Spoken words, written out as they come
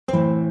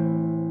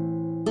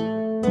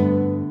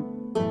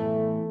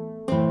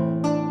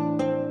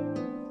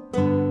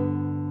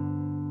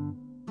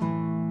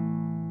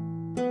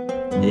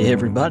Hey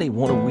everybody,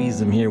 One of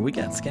Wiisdom here. We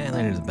got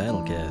Skylanders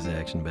Battlecast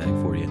action back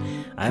for you.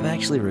 I've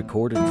actually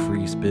recorded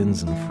free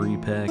spins and free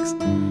packs.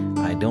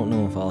 I don't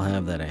know if I'll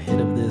have that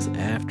ahead of this,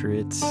 after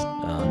it,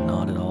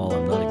 not at all.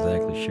 I'm not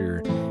exactly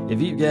sure.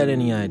 If you've got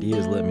any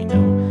ideas, let me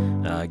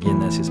know. Again,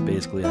 that's just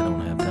basically I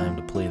don't have time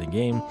to play the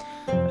game,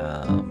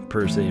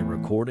 per se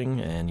recording,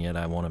 and yet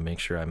I want to make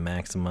sure I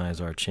maximize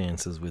our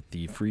chances with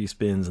the free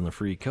spins and the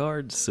free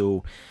cards,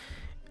 so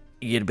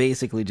you'd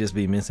basically just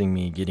be missing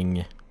me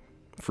getting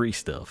free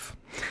stuff.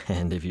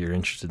 And if you're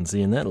interested in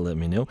seeing that, let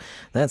me know.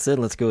 That said,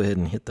 let's go ahead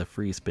and hit the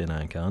free spin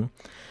icon.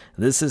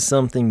 This is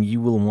something you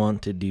will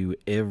want to do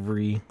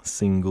every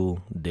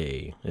single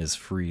day, is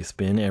free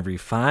spin. Every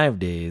 5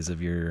 days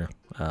of your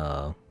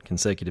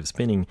consecutive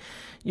spinning,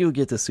 you'll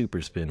get the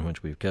super spin,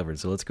 which we've covered.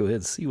 So let's go ahead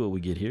and see what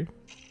we get here.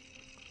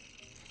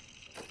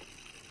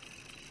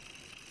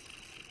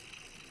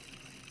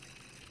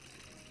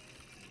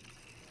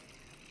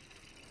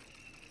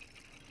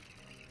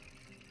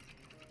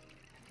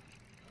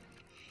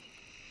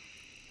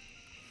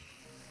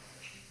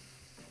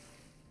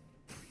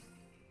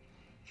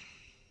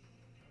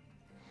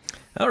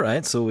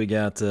 Alright, so we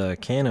got a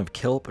can of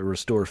kelp,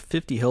 restore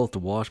 50 health to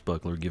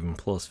Washbuckler, give him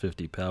plus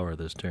 50 power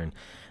this turn.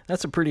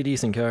 That's a pretty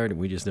decent card.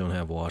 We just don't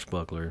have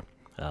Washbuckler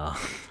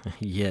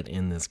yet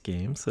in this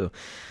game. So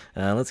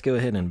let's go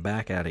ahead and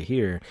back out of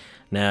here.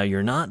 Now,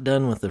 you're not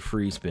done with the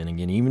free spin.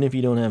 Again, even if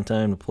you don't have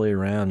time to play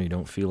around, you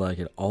don't feel like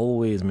it,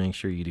 always make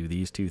sure you do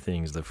these two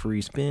things, the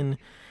free spin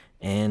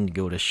and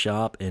go to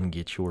shop and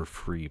get your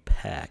free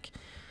pack.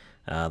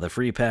 The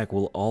free pack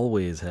will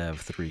always have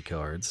 3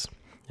 cards.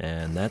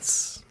 And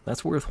that's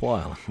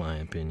worthwhile in my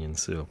opinion.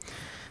 So,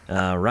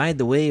 ride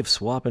the wave,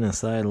 swapping a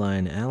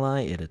sideline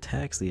ally. It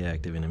attacks the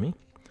active enemy.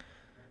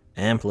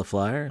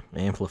 Amplifier.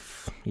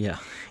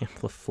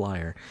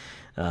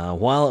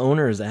 While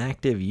owner is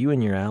active, you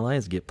and your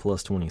allies get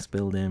plus 20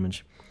 spell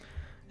damage.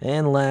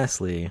 And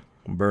lastly,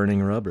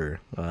 Burning Rubber.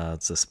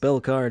 It's a spell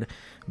card.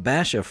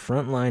 Bash a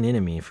frontline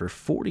enemy for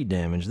 40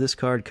 damage. This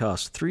card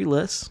costs 3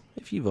 less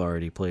if you've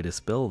already played a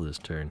spell this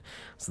turn.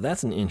 So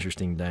that's an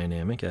interesting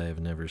dynamic I have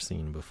never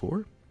seen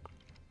before.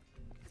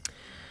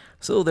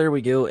 So there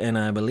we go, and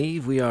I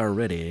believe we are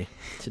ready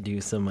to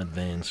do some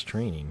advanced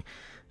training.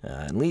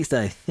 At least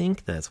I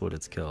think that's what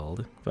it's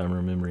called, if I'm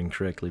remembering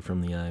correctly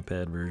from the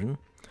iPad version.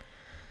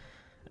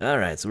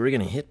 Alright, so we're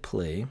going to hit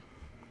play.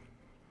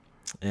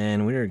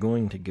 And we are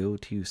going to go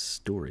to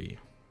story.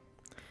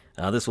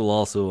 This will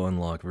also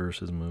unlock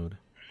versus mode.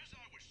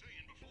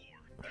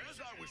 As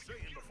I was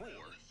saying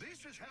before,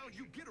 this is how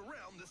you get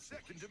around the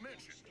second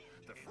dimension.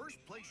 The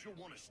first place you'll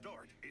want to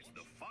start is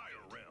the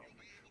fire realm.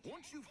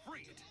 Once you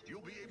free it,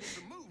 you'll be able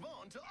to move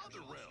on to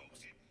other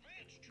realms.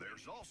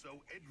 There's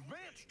also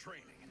advanced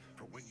training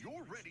for when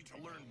you're ready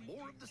to learn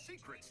more of the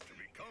secrets to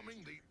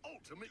becoming the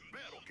ultimate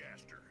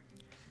battlecaster.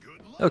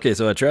 Okay,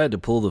 so I tried to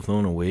pull the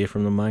phone away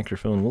from the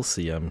microphone. We'll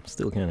see. I'm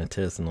still kind of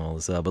testing all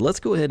this out. But let's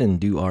go ahead and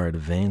do our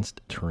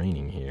advanced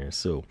training here.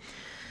 So,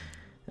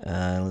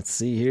 let's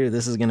see here.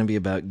 This is going to be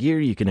about gear.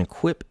 You can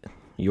equip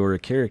your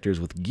characters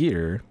with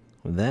gear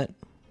that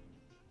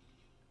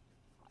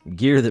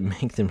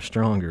make them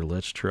stronger.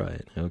 Let's try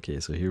it. Okay,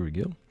 so here we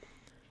go.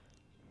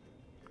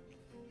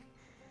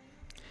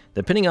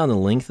 Depending on the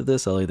length of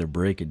this, I'll either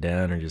break it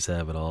down or just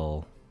have it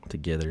all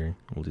together.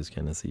 We'll just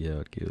kind of see how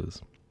it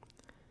goes.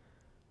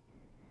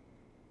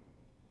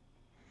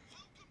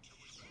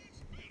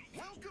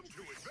 Welcome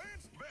to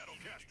Advanced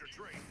Battlecaster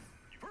Training.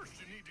 First,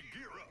 you need to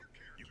gear up.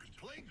 You can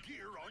play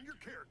gear on your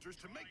characters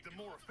to make them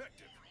more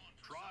effective.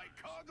 Try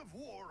Cog of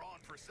War on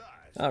for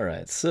size.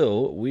 Alright,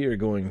 so we are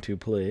going to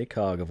play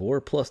Cog of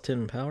War, plus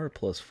 10 power,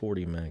 plus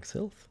 40 max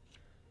health.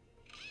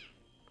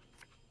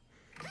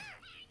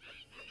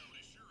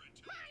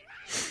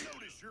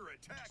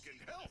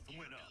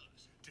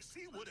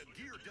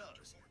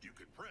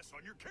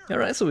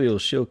 Alright, so we will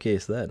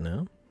showcase that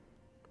now.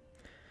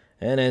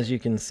 And as you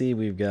can see,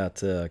 we've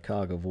got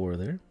Cog of War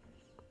there.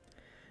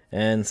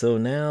 And so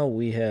now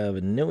we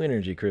have no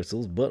energy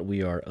crystals, but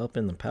we are up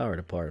in the power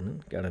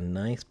department. Got a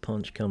nice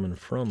punch coming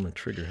from the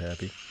Trigger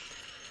Happy.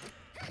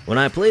 When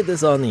I played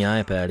this on the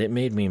iPad, it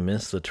made me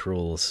miss the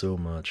trolls so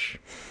much.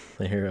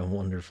 They're a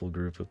wonderful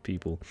group of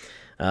people.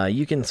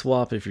 You can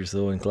swap if you're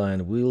so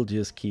inclined. We'll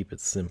just keep it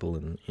simple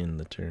in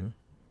the turn.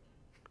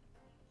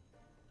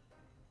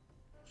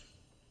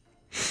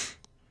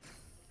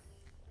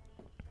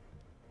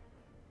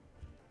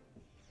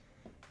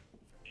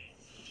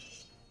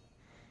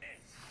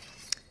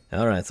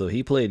 Alright, so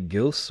he played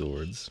Ghost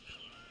Swords,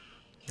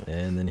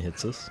 and then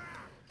hits us.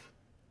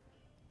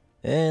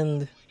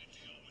 And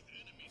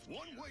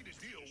one way to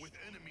deal with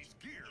enemy's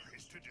gear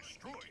is to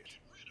destroy it.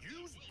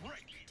 Use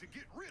break to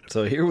get rid of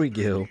so here we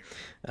go.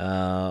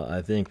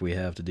 I think we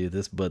have to do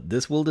this, but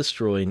this will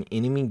destroy an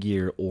enemy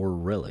gear or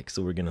relic.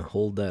 So we're going to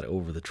hold that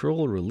over the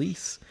troll,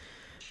 release,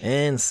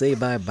 and say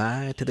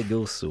bye-bye to the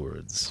Ghost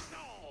Swords.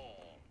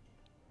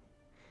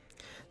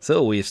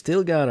 So we've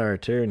still got our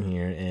turn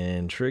here,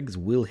 and Triggs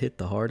will hit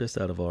the hardest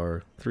out of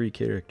our 3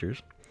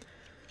 characters.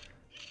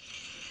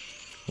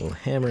 We'll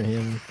hammer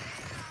him.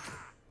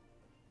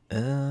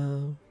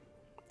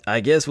 I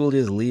guess we'll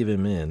just leave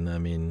him in. I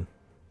mean,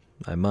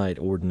 I might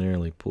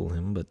ordinarily pull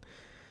him, but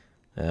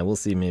we'll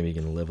see. Maybe he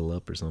can level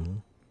up or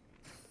something.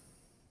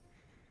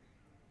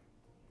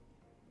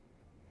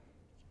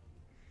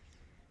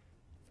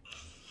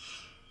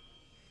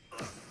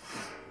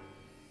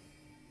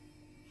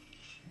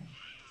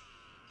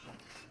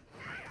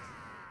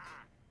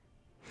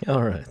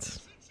 All right.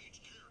 Since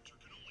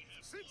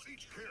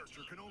each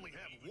character can only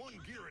have one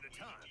gear at a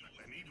time,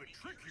 an even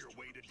trickier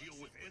way to deal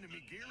with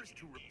enemy gear is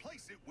to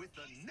replace it with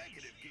a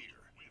negative gear.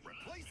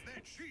 Replace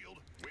that shield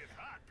with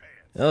hot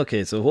pants.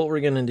 Okay, so what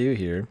we're going to do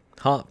here,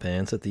 hot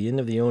pants, at the end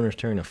of the owner's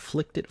turn,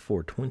 afflict it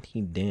for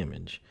 20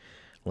 damage.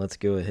 Let's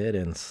go ahead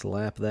and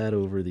slap that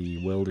over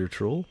the welder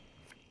troll.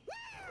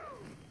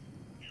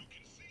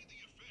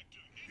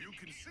 You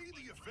can see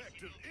the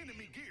effect of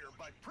enemy gear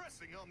by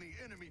pressing on the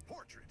enemy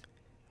portrait.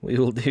 We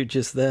will do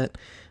just that.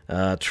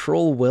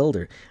 Troll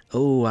welder.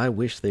 Oh, I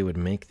wish they would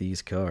make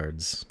these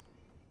cards.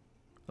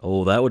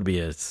 Oh, that would be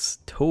a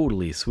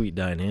totally sweet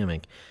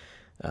dynamic.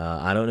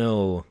 I don't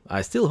know.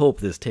 I still hope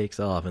this takes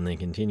off and they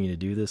continue to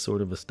do this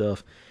sort of a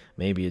stuff.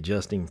 Maybe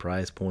adjusting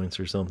price points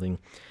or something.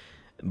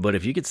 But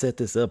if you could set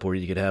this up where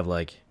you could have,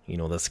 like, you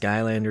know, the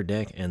Skylander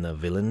deck and the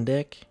villain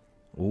deck.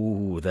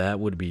 Ooh, that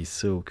would be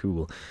so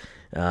cool.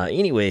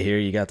 Anyway, here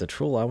you got the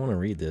troll. I want to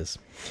read this.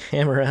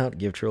 Hammer out,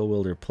 give troll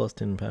welder plus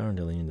 10 power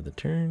until the end of the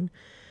turn.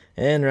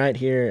 And right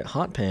here,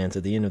 hot pants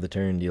at the end of the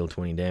turn, deal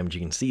 20 damage.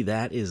 You can see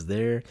that is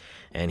there,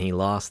 and he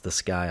lost the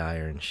Sky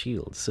Iron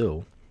shield.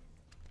 So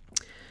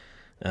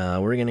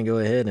we're going to go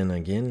ahead and,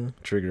 again,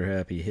 trigger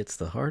happy hits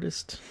the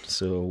hardest.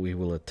 So we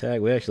will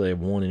attack. We actually have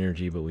 1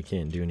 energy, but we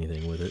can't do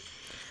anything with it.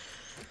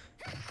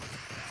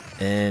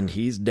 And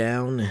he's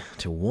down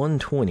to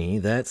 120.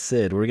 That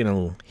said, we're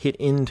going to hit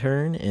in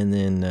turn, and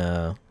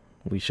then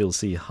we shall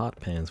see hot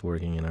pants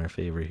working in our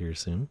favor here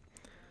soon.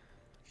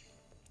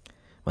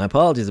 My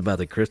apologies about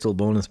the crystal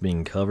bonus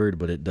being covered,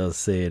 but it does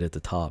say it at the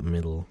top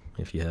middle,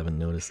 if you haven't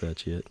noticed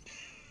that yet.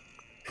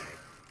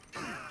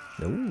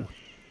 Ooh.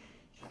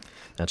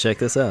 Now check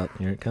this out.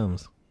 Here it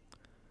comes.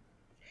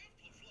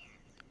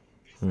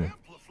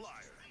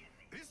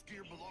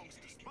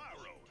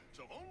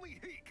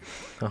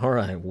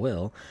 Alright,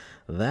 well,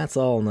 that's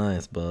all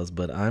nice, Buzz,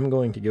 but I'm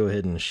going to go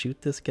ahead and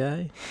shoot this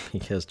guy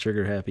because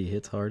trigger happy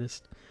hits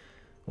hardest.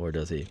 Or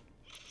does he?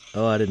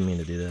 Oh, I didn't mean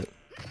to do that.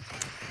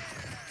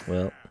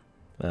 Well,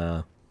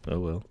 oh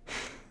well.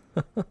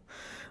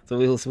 So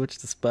we'll switch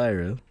to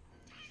Spyro.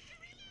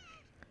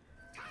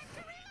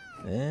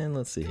 And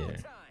let's see here.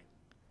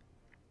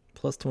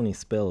 Plus 20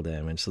 spell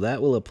damage, so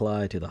that will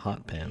apply to the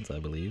hot pants, I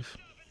believe.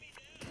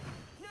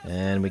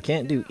 And we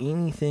can't do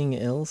anything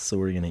else, so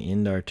we're going to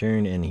end our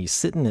turn, and he's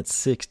sitting at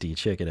 60.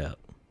 Check it out.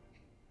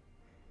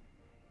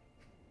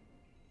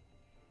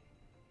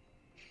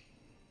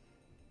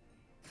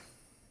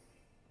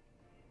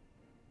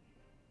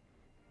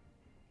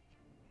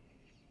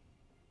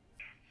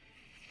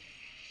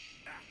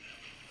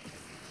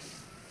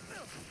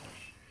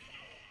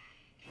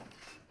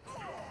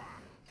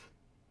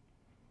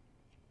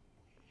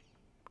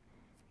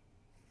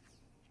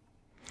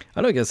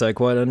 I don't guess I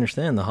quite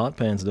understand. The hot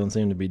pants don't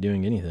seem to be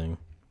doing anything.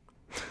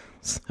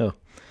 So,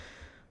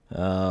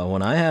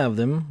 when I have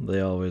them,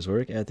 they always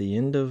work. At the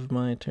end of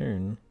my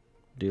turn,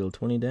 deal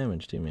 20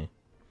 damage to me.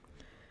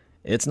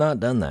 It's not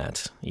done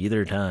that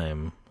either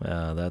time.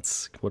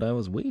 That's what I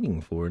was waiting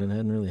for, and it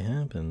hadn't really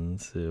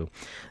happened. So,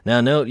 now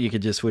note, you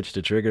could just switch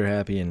to trigger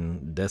happy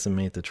and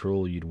decimate the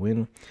troll, you'd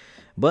win.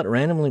 But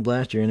randomly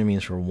blast your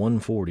enemies for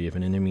 140. If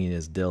an enemy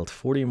is dealt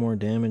 40 more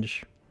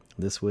damage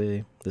this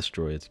way,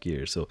 destroy its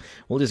gear. So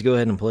we'll just go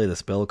ahead and play the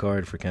spell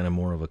card for kind of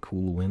more of a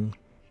cool win.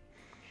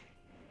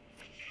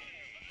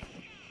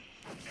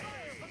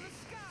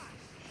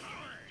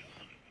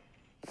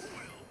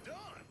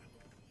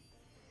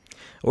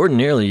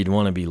 Ordinarily, you'd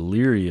want to be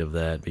leery of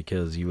that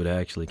because you would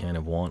actually kind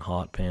of want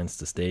hot pants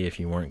to stay if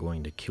you weren't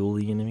going to kill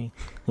the enemy,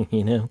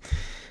 you know,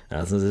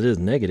 since it is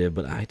negative,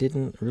 but I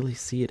didn't really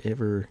see it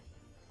ever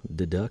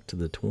deduct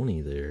the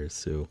 20 there.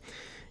 So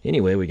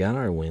anyway, we got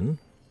our win.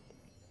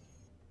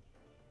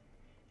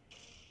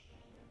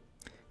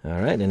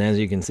 Alright, and as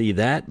you can see,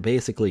 that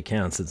basically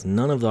counts. Since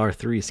none of our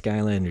 3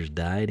 Skylanders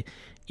died,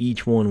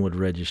 each one would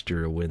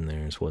register a win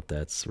there, is what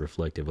that's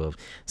reflective of.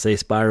 Say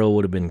Spyro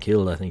would have been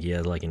killed, I think he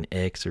has like an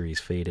X or he's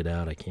faded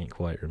out, I can't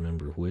quite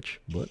remember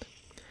which, but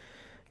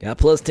got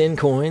plus 10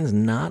 coins,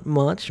 not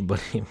much,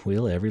 but it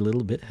will, every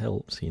little bit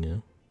helps, you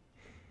know.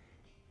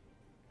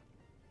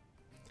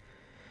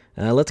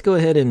 Let's go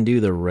ahead and do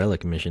the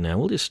Relic mission now.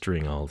 We'll just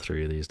string all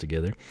 3 of these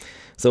together.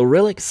 So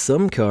Relics,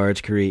 some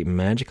cards create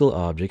magical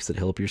objects that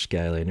help your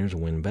Skylanders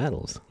win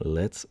battles.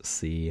 Let's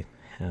see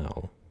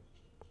how.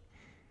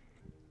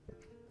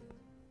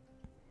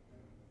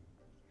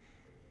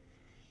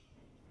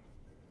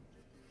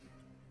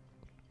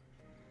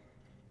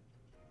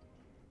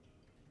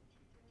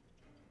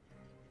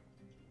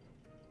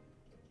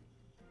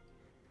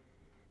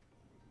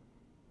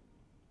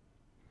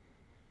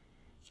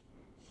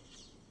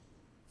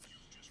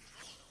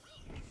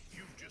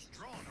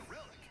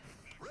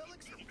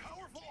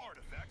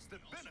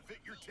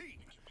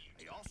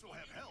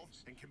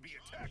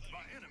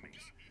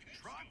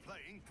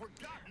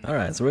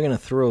 Alright, so we're going to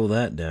throw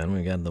that down.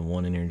 We got the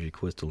 1 energy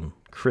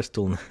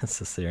crystal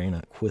necessary,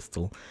 not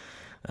crystal.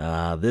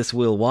 This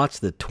will watch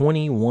the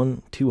 20,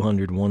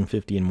 200,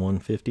 150, and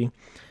 150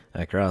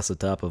 across the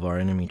top of our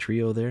enemy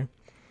trio there.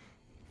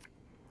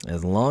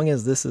 As long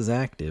as this is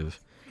active,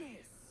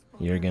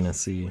 you're going to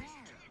see...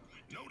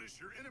 Notice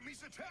your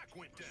enemy's attack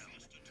went down.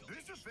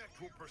 This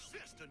effect will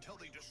persist until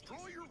they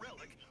destroy your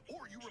relic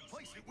or you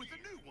replace it with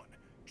a new one,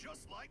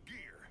 just like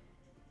gear.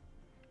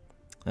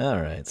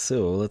 Alright,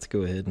 so let's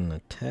go ahead and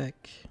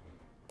attack.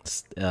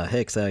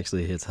 Hex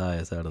actually hits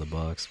highest out of the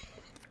box.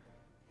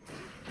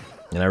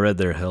 And I read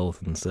their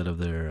health instead of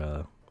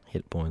their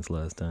hit points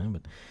last time,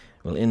 but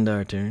we'll end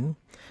our turn.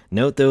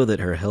 Note though that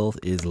her health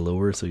is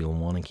lower, so you'll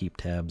want to keep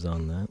tabs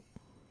on that.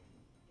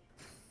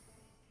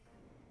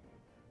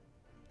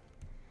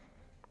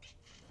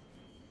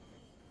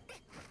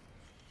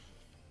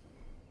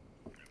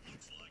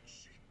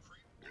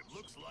 It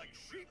looks like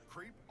sheep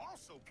creep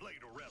also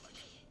played a relic.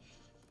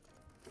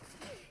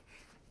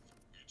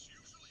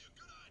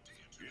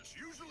 It's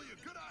usually a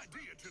good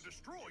idea to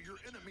destroy your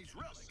enemy's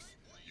relics.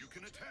 You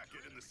can attack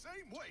it in the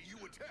same way you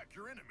attack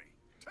your enemy.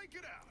 Take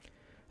it out.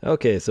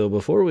 Okay, so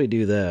before we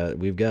do that,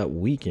 we've got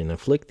Weaken.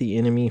 Afflict the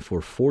enemy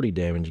for 40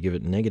 damage. Give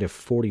it negative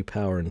 40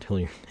 power until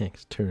your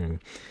next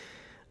turn.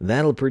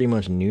 That'll pretty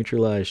much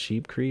neutralize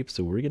sheep creep,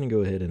 so we're going to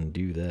go ahead and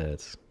do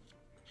that.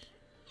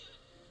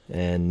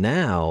 And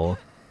now,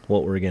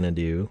 what we're going to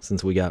do,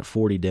 since we got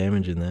 40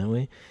 damage in that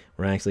way,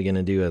 we're actually going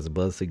to do as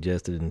Buzz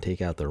suggested and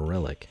take out the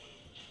relic.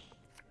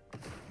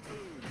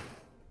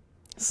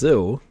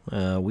 So,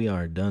 we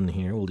are done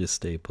here. We'll just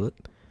stay put.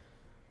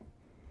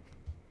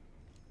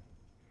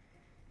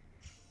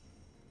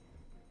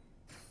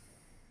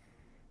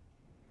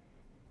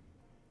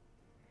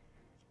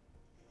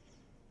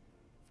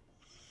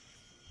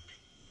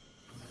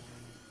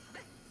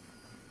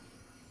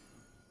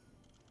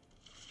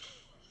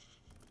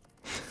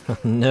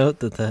 Note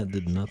that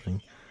did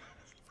nothing.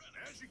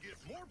 As you get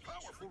more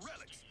powerful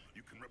relics,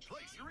 you can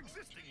replace your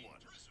existing one.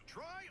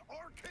 Try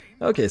Arcane.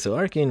 Okay, so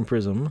Arcane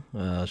Prism,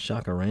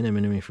 shock a random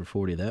enemy for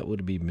 40. That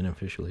would be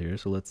beneficial here,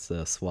 so let's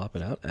swap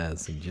it out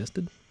as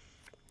suggested.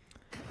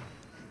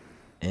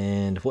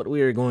 And what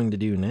we are going to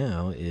do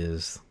now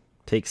is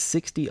take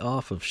 60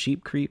 off of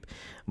sheep creep,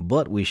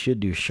 but we should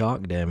do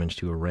shock damage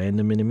to a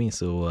random enemy.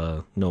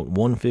 So note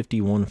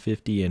 150,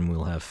 150, and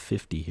we'll have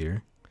 50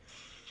 here.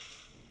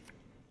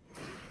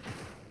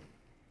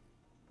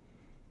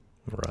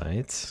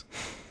 Right.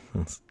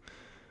 Is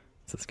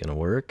this gonna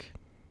work?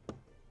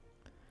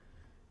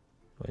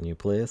 When you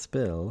play a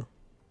spell.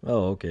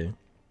 Oh, okay.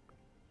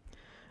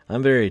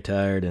 I'm very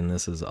tired and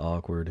this is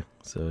awkward,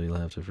 so you'll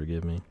have to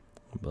forgive me.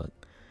 But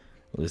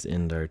we'll just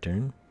end our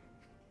turn.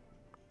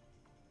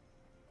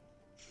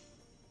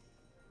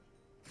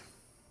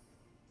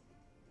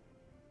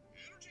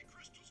 Energy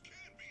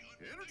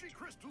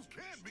crystals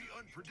can be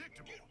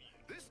unpredictable.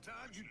 This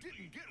time you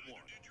didn't get one.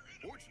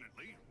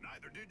 Fortunately,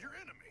 neither did your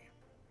enemy.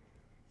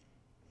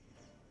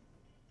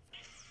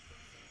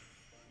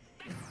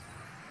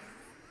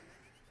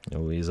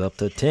 Oh, he's up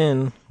to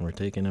 10. We're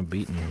taking a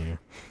beating here.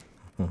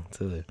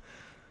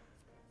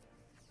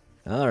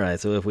 Alright,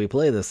 so if we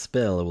play the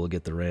spell, it will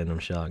get the random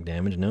shock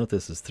damage. Note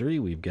this is 3.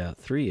 We've got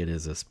 3. It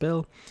is a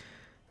spell.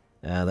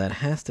 That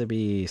has to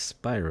be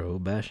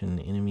Spyro. Bash an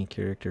enemy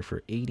character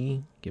for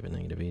 80. Give it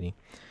negative 80.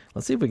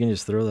 Let's see if we can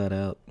just throw that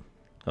out.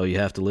 Oh, you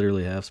have to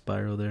literally have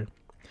Spyro there.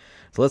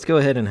 So let's go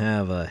ahead and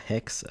have a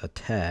Hex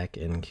attack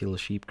and kill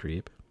Sheep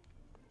Creep.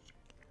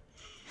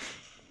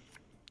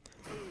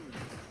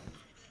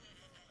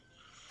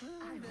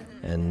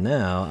 And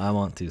now I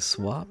want to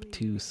swap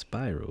to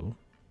Spyro.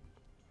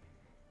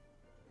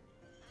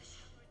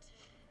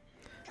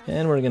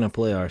 And we're going to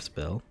play our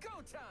spell.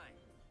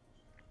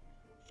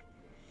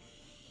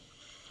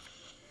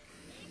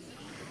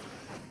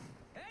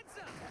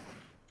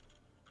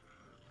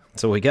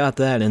 So we got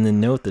that, and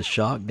then note the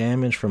shock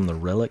damage from the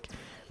relic.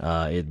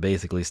 It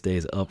basically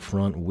stays up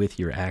front with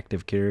your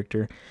active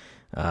character.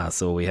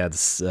 So we had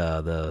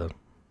the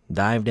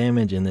dive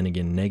damage, and then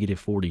again negative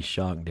 40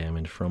 shock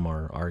damage from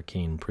our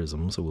arcane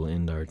prism. So we'll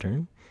end our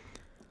turn.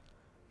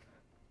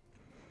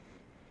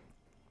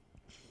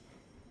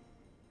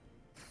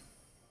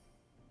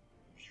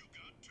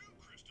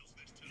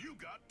 You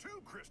got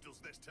two crystals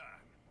this time.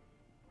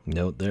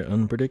 Note they're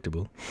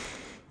unpredictable.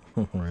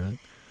 Alright.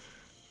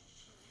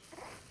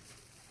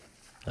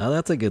 Oh,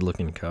 that's a good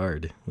looking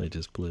card they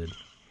just played.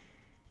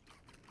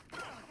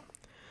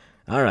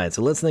 Alright,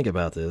 so let's think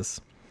about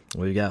this.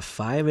 We've got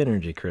 5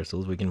 energy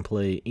crystals. We can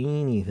play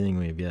anything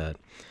we've got.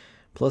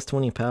 Plus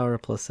 20 power,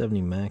 plus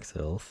 70 max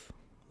health.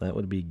 That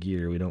would be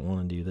gear. We don't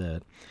want to do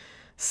that.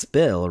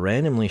 Spell,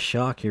 randomly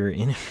shock your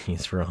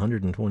enemies for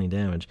 120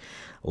 damage.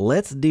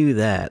 Let's do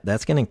that.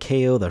 That's going to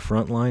KO the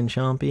frontline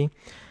Chompy.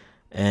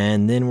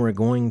 And then we're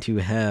going to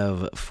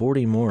have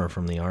 40 more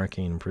from the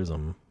Arcane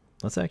Prism.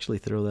 Let's actually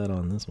throw that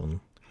on this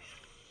one.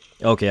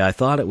 Okay, I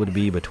thought it would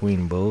be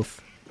between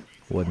both.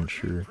 Wasn't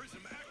sure.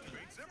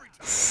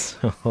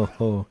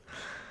 So,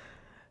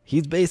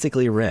 he's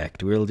basically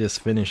wrecked. We'll just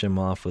finish him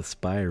off with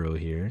Spyro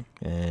here,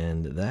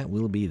 and that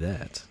will be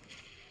that.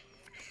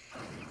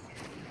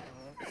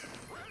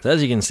 So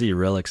as you can see,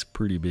 Relics,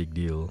 pretty big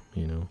deal,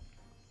 you know.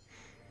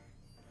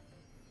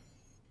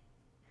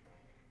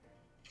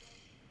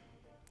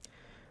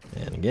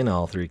 And again,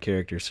 all 3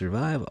 characters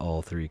survive,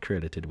 all 3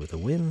 credited with a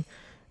win,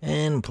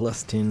 and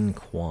plus 10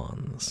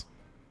 Quans.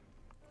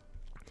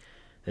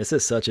 This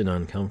is such an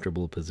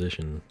uncomfortable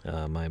position.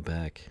 My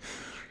back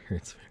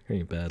hurts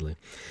very badly.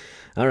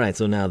 Alright,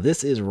 so now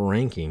this is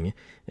ranking,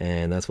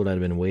 and that's what I'd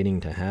been waiting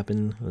to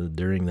happen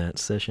during that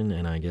session,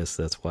 and I guess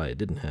that's why it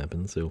didn't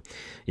happen. So,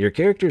 your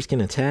characters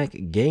can attack,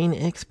 gain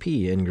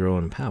XP, and grow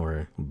in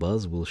power.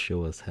 Buzz will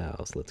show us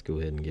how, so let's go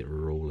ahead and get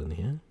rolling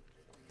here.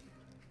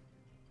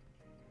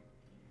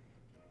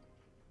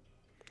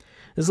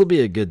 This will be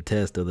a good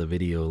test of the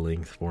video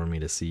length for me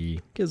to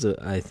see, because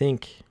I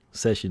think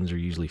sessions are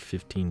usually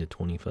 15 to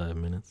 25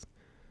 minutes.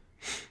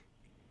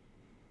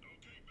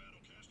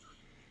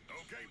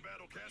 Okay,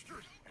 Battlecaster.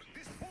 At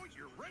this point,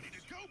 you're ready to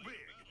go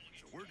big.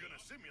 So we're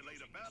gonna simulate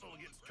a battle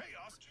against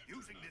Chaos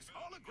using this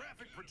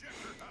holographic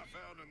projector I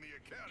found in the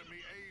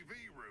Academy AV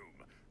room.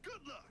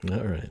 Good luck.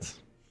 All right.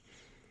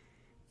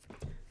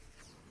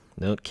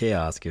 Note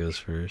Chaos goes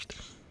first.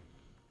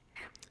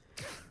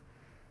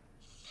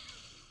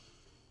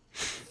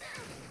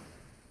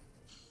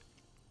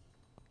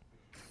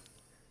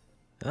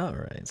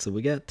 Alright, so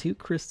we got 2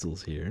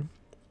 crystals here.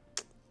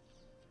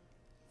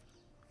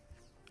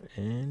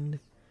 And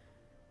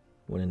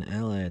when an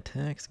ally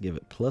attacks, give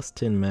it plus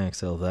 10 max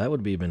health. That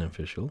would be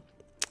beneficial.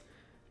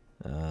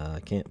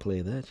 Can't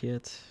play that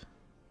yet.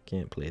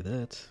 Can't play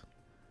that.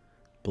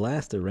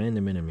 Blast a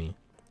random enemy.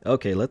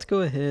 Okay, let's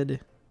go ahead.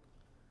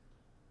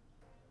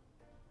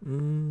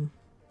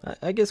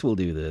 I guess we'll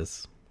do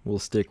this. We'll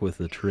stick with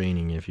the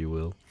training, if you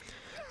will.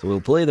 So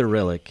we'll play the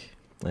Relic.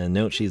 And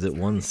note she's at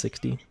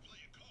 160.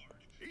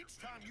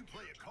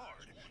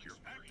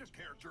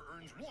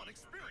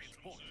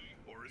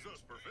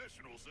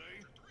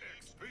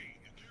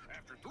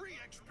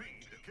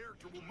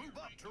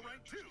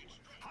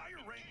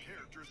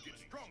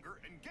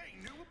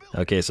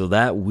 Okay, so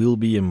that will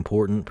be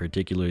important,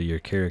 particularly your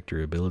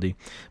character ability.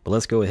 But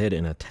let's go ahead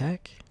and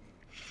attack.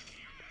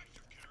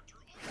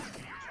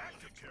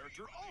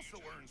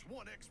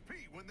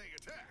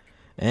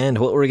 And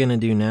what we're going to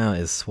do now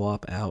is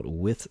swap out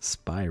with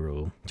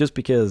Spyro, just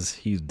because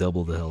he's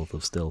double the health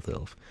of Stealth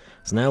Elf.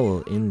 So now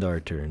we'll end our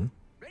turn.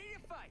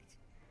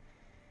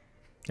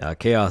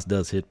 Chaos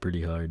does hit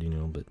pretty hard, you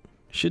know, but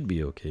should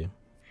be okay.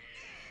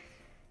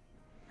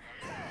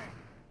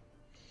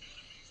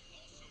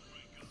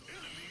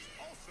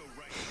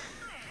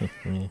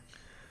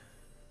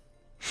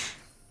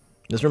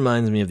 This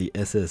reminds me of the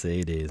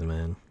SSA days,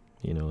 man.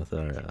 You know, with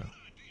our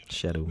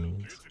shadow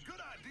means. It's a good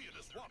idea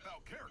to swap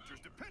out characters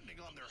depending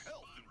on their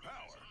health and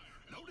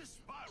power. Notice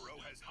Spyro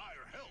has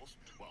higher health,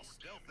 while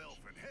Stealth Elf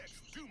and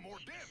Hex do more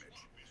damage.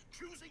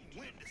 Choosing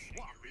when to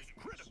swap is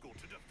critical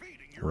to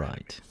defeating your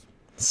right.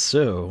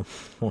 So,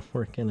 what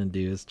we're gonna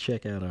do is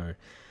check out our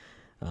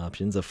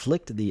options.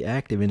 Afflict the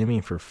active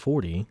enemy for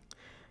 40.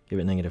 Give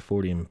it negative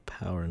 40 in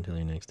power until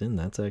your next end.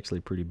 That's actually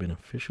pretty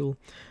beneficial.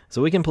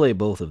 So we can play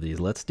both of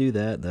these. Let's do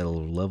that.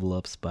 That'll level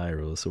up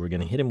Spyro. So we're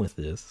going to hit him with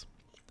this.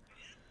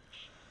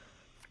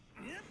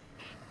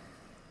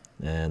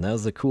 And that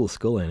was a cool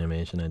skull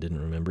animation I didn't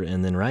remember.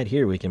 And then right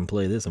here we can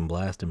play this and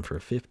blast him for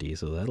 50.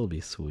 So that'll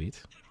be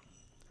sweet.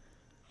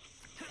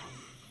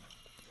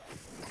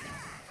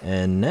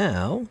 And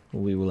now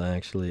we will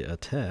actually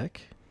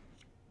attack.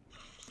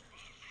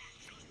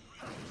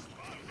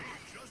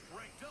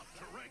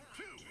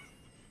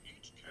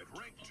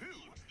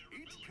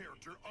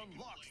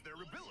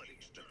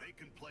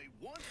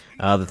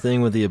 The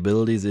thing with the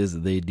abilities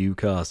is they do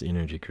cost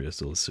energy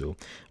crystals, so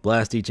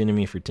blast each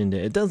enemy for 10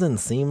 days. It doesn't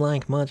seem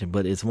like much,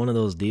 but it's one of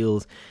those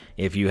deals.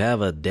 If you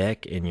have a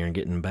deck and you're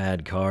getting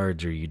bad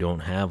cards, or you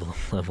don't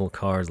have level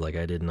cards like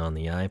I didn't on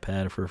the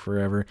iPad for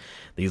forever,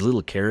 these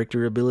little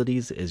character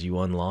abilities, as you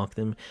unlock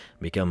them,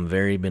 become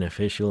very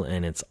beneficial,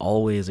 and it's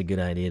always a good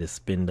idea to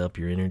spend up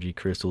your energy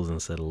crystals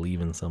instead of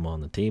leaving some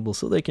on the table,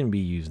 so they can be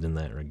used in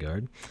that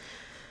regard.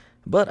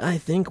 But I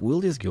think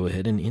we'll just go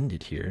ahead and end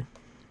it here.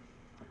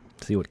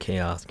 See what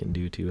Chaos can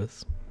do to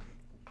us.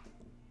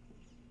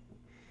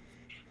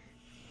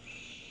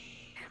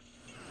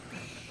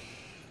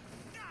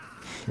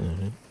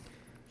 Right.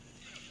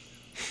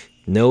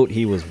 Note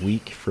he was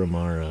weak from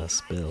our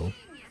spell.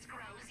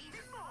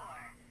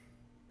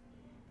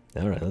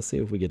 Alright, let's see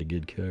if we get a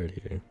good card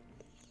here.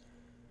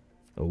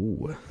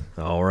 Oh,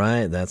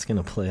 alright, that's going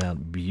to play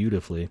out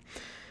beautifully.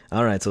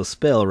 Alright, so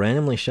spell,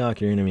 randomly shock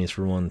your enemies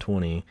for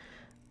 120.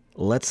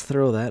 Let's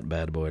throw that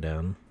bad boy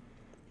down.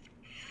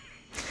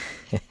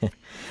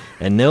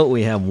 And note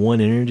we have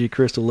 1 energy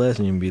crystal less,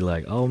 and you can be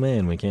like, oh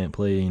man, we can't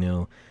play, you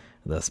know,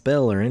 the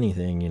spell or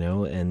anything, you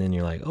know, and then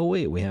you're like, oh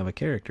wait, we have a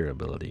character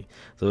ability.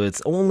 So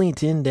it's only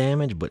 10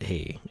 damage, but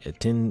hey,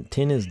 10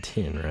 is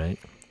 10, right?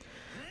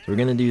 So we're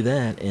going to do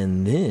that,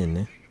 and then...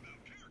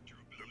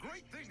 The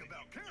great thing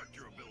about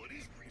character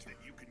abilities is that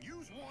you can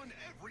use one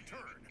every turn.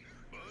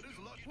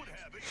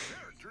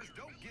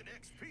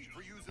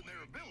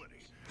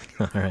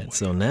 Alright,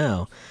 so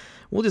now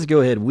we'll just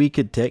go ahead. We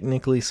could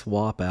technically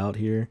swap out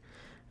here,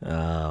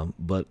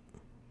 but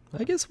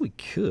I guess we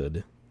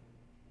could.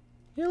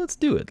 Yeah, let's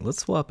do it. Let's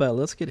swap out.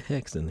 Let's get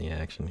Hex in the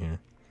action here.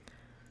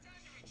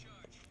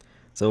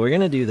 So we're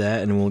going to do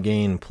that, and we'll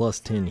gain plus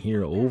 10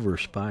 here over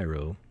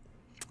Spyro.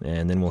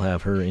 And then we'll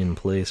have her in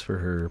place for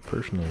her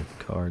personal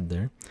card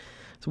there.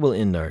 So we'll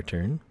end our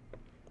turn.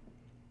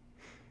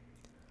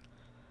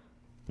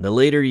 The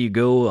later you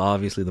go,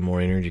 obviously the more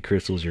energy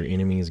crystals your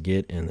enemies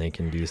get, and they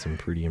can do some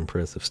pretty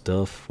impressive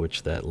stuff,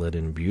 which that led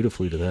in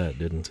beautifully to that,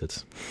 didn't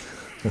it?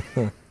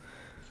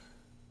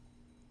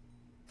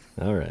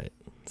 Alright,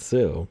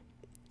 so...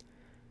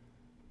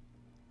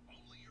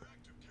 Only your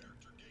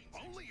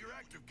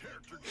active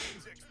character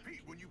gains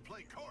XP when you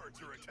play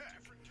cards or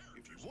attack.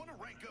 If you want to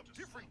rank up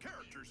different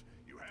characters,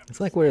 you have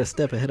it's like we're a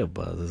step ahead of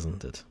Buzz,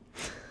 isn't it?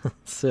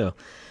 So,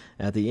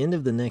 at the end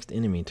of the next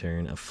enemy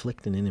turn,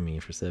 afflict an enemy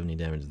for 70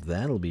 damage.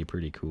 That'll be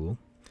pretty cool.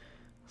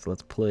 So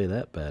let's play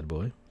that bad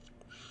boy.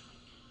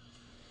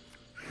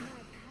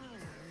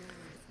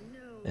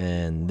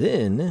 And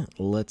then,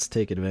 let's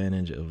take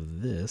advantage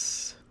of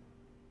this.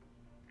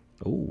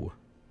 Oh.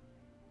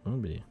 That'll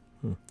be...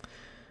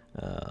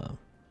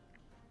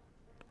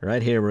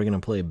 right here, we're going to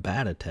play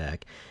Bat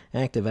Attack.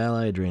 Active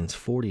ally drains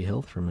 40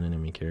 health from an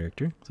enemy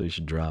character. So you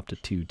should drop to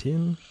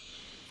 210.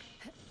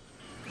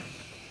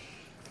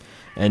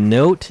 And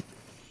note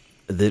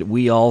that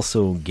we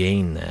also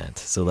gain that,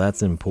 so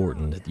that's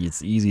important.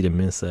 It's easy to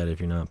miss that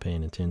if you're not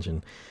paying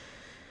attention.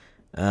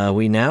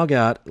 We now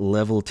got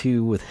level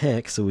 2 with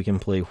Hex, so we can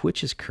play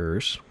Witch's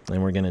Curse,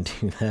 and we're going to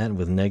do that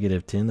with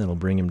negative 10. That'll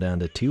bring him down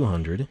to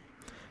 200.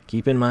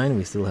 Keep in mind,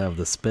 we still have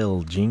the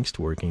spell Jinxed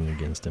working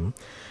against him.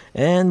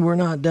 And we're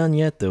not done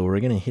yet, though.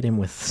 We're going to hit him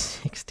with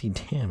 60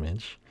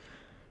 damage.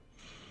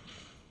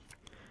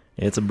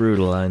 It's a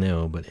brutal, I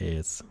know, but hey,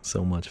 it's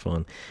so much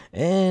fun.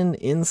 And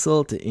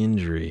insult to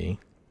injury.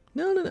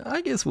 No,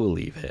 I guess we'll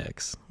leave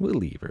Hex. We'll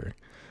leave her.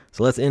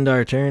 So let's end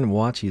our turn.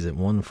 Watch, he's at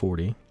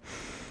 140.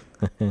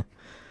 Oh,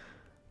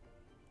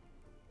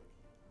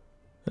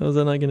 is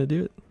that not going to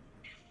do it?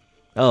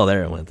 Oh,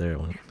 there it went, there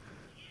it went.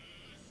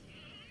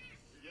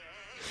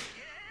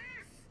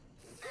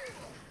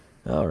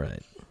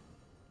 Alright.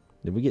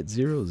 Did we get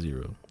 0?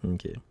 0.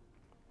 Okay.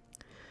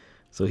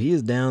 So he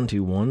is down to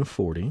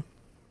 140.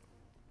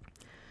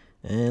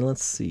 And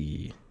let's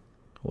see.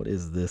 What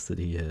is this that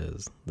he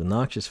has? The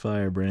Noxious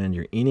Firebrand.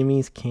 Your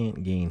enemies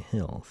can't gain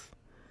health.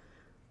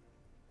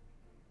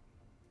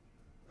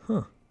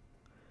 Huh.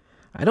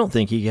 I don't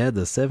think he had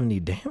the 70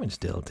 damage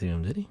dealt to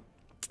him, did he?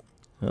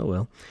 Oh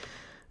well.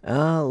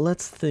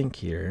 Let's think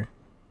here.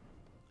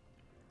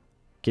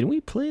 Can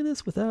we play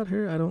this without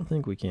her? I don't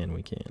think we can.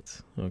 We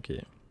can't.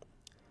 Okay.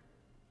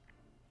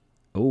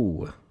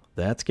 Oh,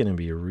 that's going to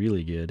be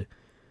really good.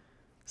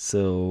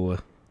 So...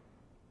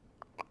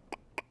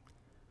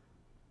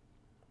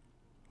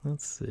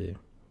 let's see.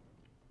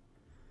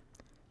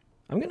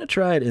 I'm going to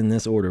try it in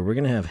this order. We're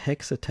going to have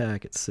Hex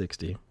attack at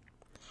 60.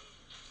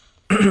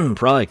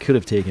 Probably could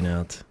have taken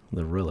out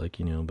the Relic,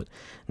 you know, but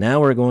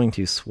now we're going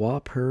to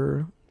swap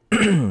her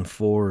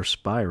for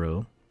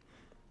Spyro.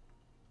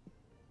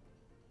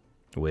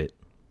 Wait.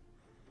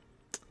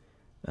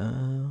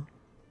 3,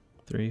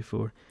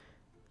 4.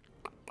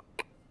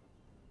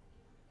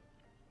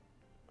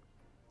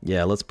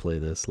 Yeah, let's play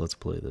this. Let's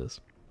play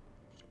this.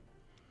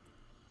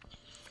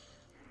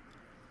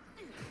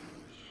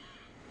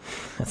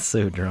 That's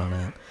so drawn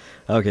out.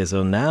 Okay,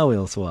 so now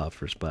we'll swap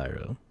for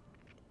Spyro.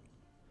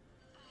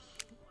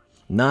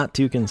 Not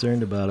too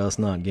concerned about us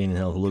not gaining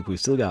health. Look, we've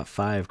still got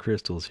 5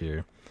 crystals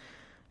here.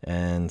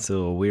 And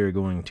so we're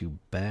going to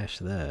bash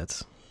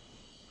that.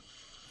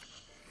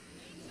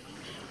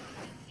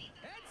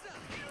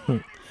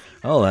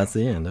 Oh, that's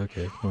the end.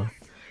 Okay. Well,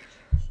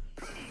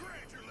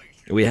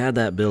 we had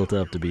that built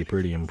up to be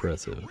pretty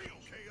impressive.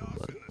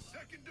 But...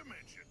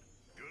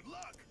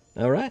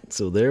 alright,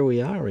 so there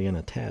we are. We're going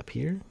to tap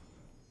here.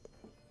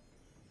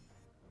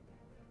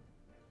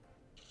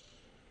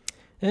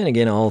 And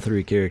again, all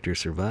 3 characters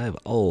survive.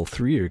 All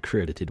 3 are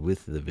credited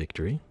with the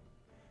victory.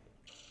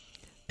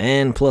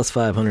 And plus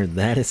 500,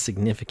 that is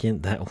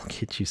significant. That will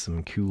get you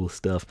some cool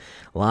stuff.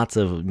 Lots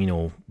of, you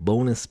know,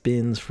 bonus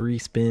spins, free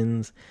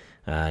spins.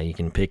 You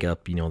can pick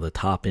up, you know, the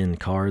top end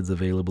cards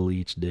available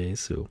each day.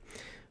 So,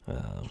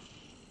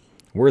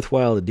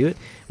 worthwhile to do it.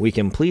 We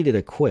completed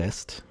a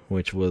quest,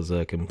 which was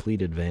a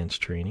complete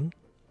advanced training.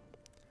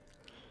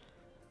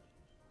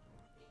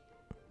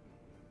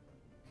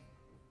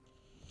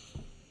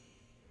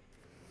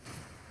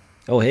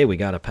 Oh, hey, we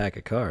got a pack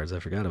of cards. I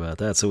forgot about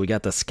that. So we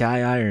got the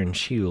Sky Iron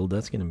Shield.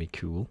 That's going to be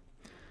cool.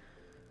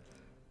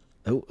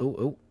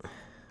 Oh.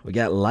 We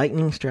got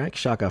Lightning Strike.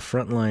 Shock a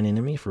frontline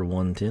enemy for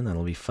 110.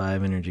 That'll be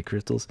 5 energy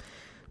crystals.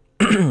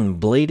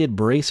 Bladed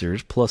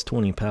Bracers. Plus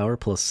 20 power.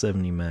 Plus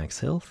 70 max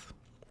health.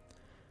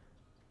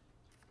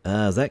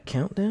 Is that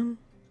Countdown?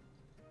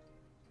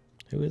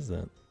 Who is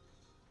that?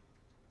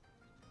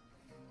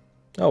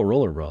 Oh,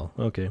 rollerball.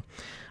 Okay.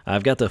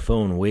 I've got the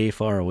phone way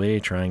far away,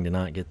 trying to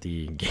not get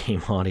the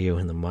game audio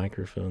in the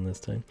microphone this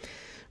time.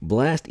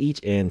 Blast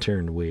each, and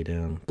turned way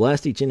down.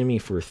 Blast each enemy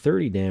for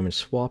 30 damage,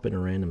 swap in a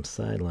random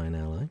sideline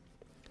ally.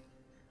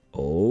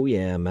 Oh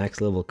yeah, max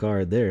level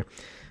card there.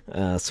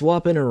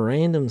 Swap in a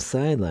random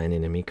sideline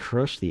enemy,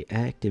 crush the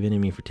active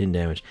enemy for 10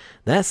 damage.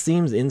 That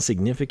seems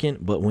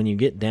insignificant, but when you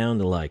get down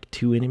to like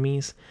 2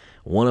 enemies,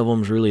 one of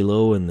them's really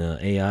low and the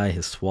AI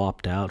has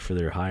swapped out for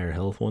their higher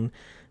health one,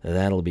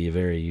 that'll be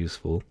very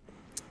useful.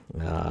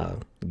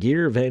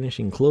 Gear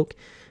Vanishing Cloak.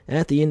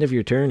 At the end of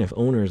your turn, if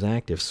owner is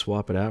active,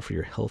 swap it out for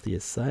your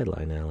healthiest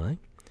sideline ally.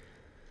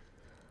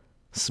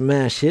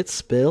 Smash hit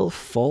spell,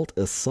 Fault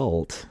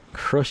Assault.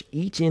 Crush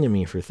each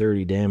enemy for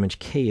 30 damage,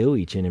 KO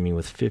each enemy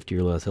with 50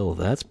 or less health.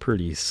 That's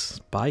pretty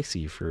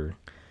spicy for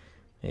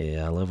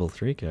a level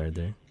 3 card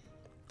there.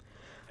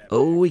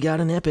 Oh, we got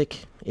an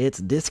epic. It's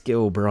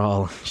Disco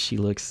Brawl. She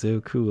looks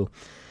so cool.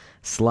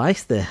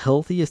 Slice the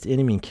healthiest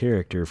enemy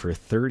character for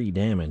 30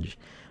 damage.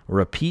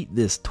 Repeat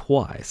this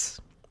twice.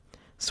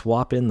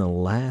 Swap in the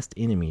last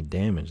enemy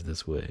damage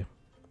this way.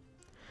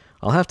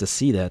 I'll have to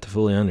see that to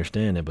fully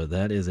understand it, but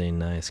that is a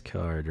nice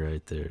card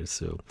right there.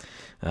 So,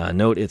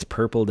 note it's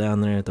purple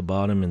down there at the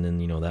bottom, and then,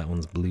 you know, that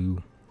one's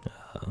blue.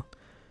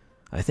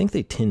 I think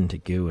they tend to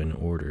go in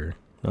order.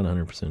 Not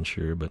 100%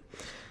 sure, but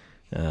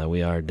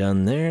we are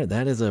done there.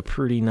 That is a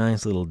pretty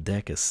nice little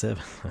deck of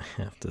 7,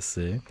 I have to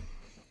say.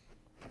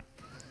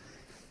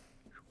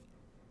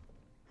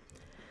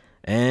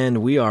 And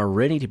we are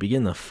ready to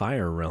begin the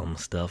Fire Realm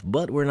stuff,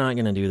 but we're not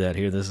going to do that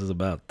here. This is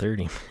about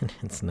 30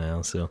 minutes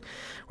now, so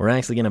we're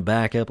actually going to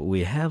back up.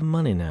 We have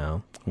money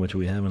now, which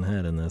we haven't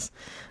had in this.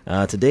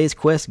 Today's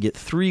quest, get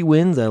 3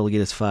 wins. That'll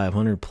get us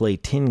 500. Play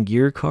 10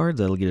 gear cards.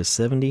 That'll get us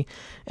 70.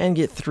 And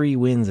get 3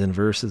 wins in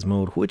versus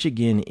mode, which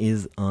again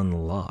is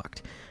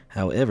unlocked.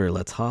 However,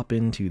 let's hop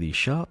into the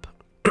shop.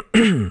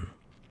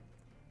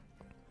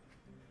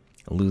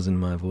 Losing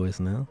my voice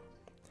now.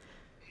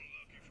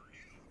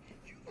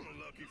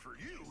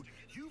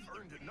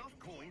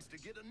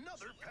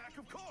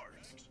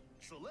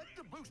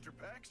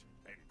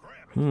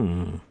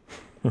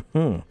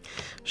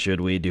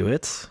 Should we do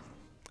it?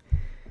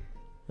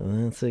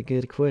 That's a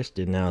good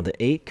question. Now, the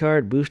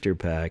 8-card booster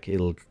pack,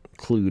 it'll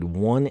include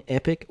 1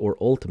 epic or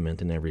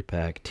ultimate in every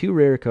pack, 2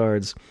 rare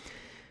cards,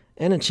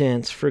 and a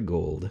chance for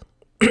gold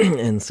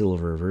and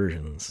silver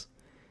versions.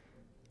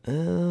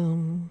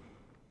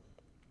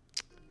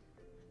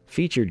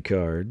 Featured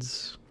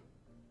cards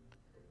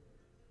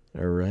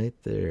are right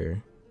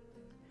there.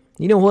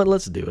 You know what?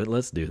 Let's do it.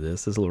 Let's do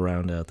this. This will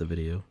round out the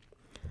video.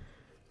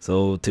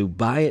 So to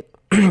buy it,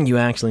 you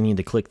actually need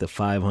to click the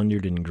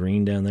 500 in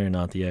green down there,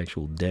 not the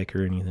actual deck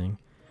or anything.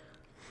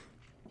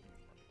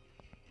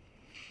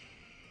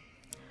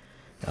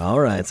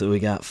 Alright, so we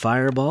got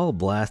Fireball,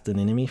 blast an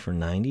enemy for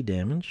 90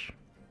 damage.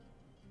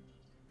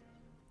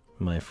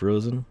 Am I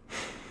frozen?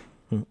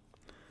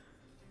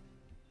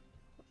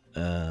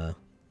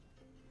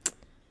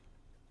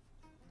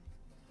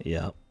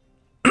 Yeah.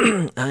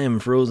 I am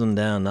frozen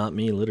down, not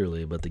me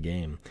literally, but the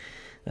game.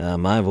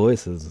 My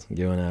voice is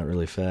going out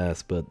really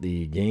fast, but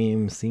the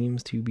game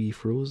seems to be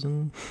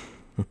frozen.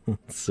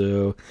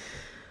 So,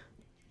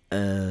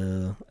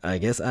 I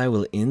guess I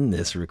will end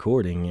this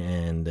recording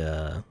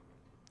and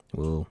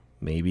we'll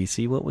maybe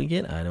see what we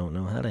get. I don't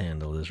know how to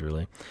handle this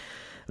really.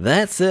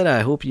 That said,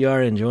 I hope you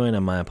are enjoying it.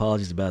 My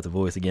apologies about the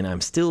voice again.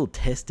 I'm still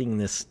testing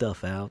this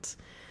stuff out,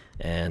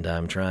 and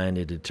I'm trying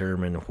to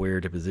determine where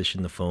to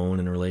position the phone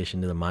in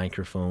relation to the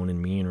microphone and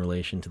me in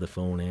relation to the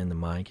phone and the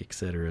mic,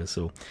 etc.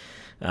 So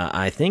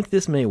I think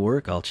this may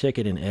work. I'll check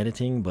it in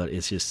editing, but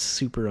it's just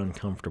super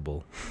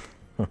uncomfortable.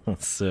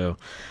 So,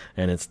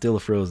 and it's still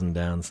frozen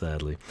down,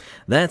 sadly.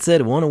 That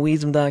said,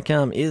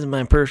 oneofwisdom.com is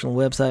my personal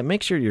website.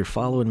 Make sure you're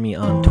following me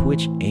on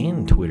Twitch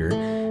and Twitter.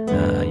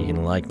 You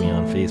can like me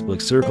on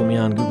Facebook, circle me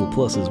on Google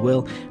Plus as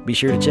well. Be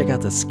sure to check out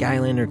the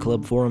Skylander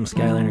Club Forum,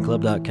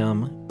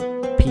 skylanderclub.com.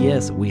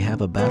 P.S. We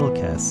have a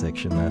Battlecast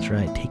section. That's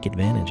right. Take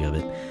advantage of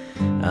it.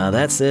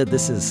 That said,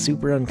 this is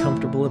super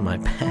uncomfortable, and my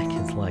back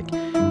is like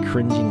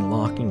cringing,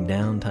 locking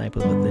down type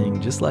of a thing,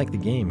 just like the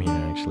game here,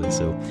 actually.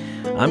 So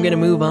I'm going to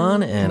move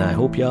on, and I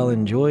hope y'all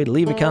enjoyed.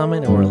 Leave a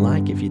comment or a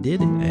like if you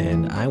did,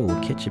 and I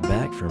will catch you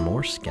back for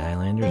more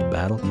Skylanders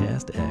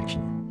Battlecast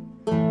action.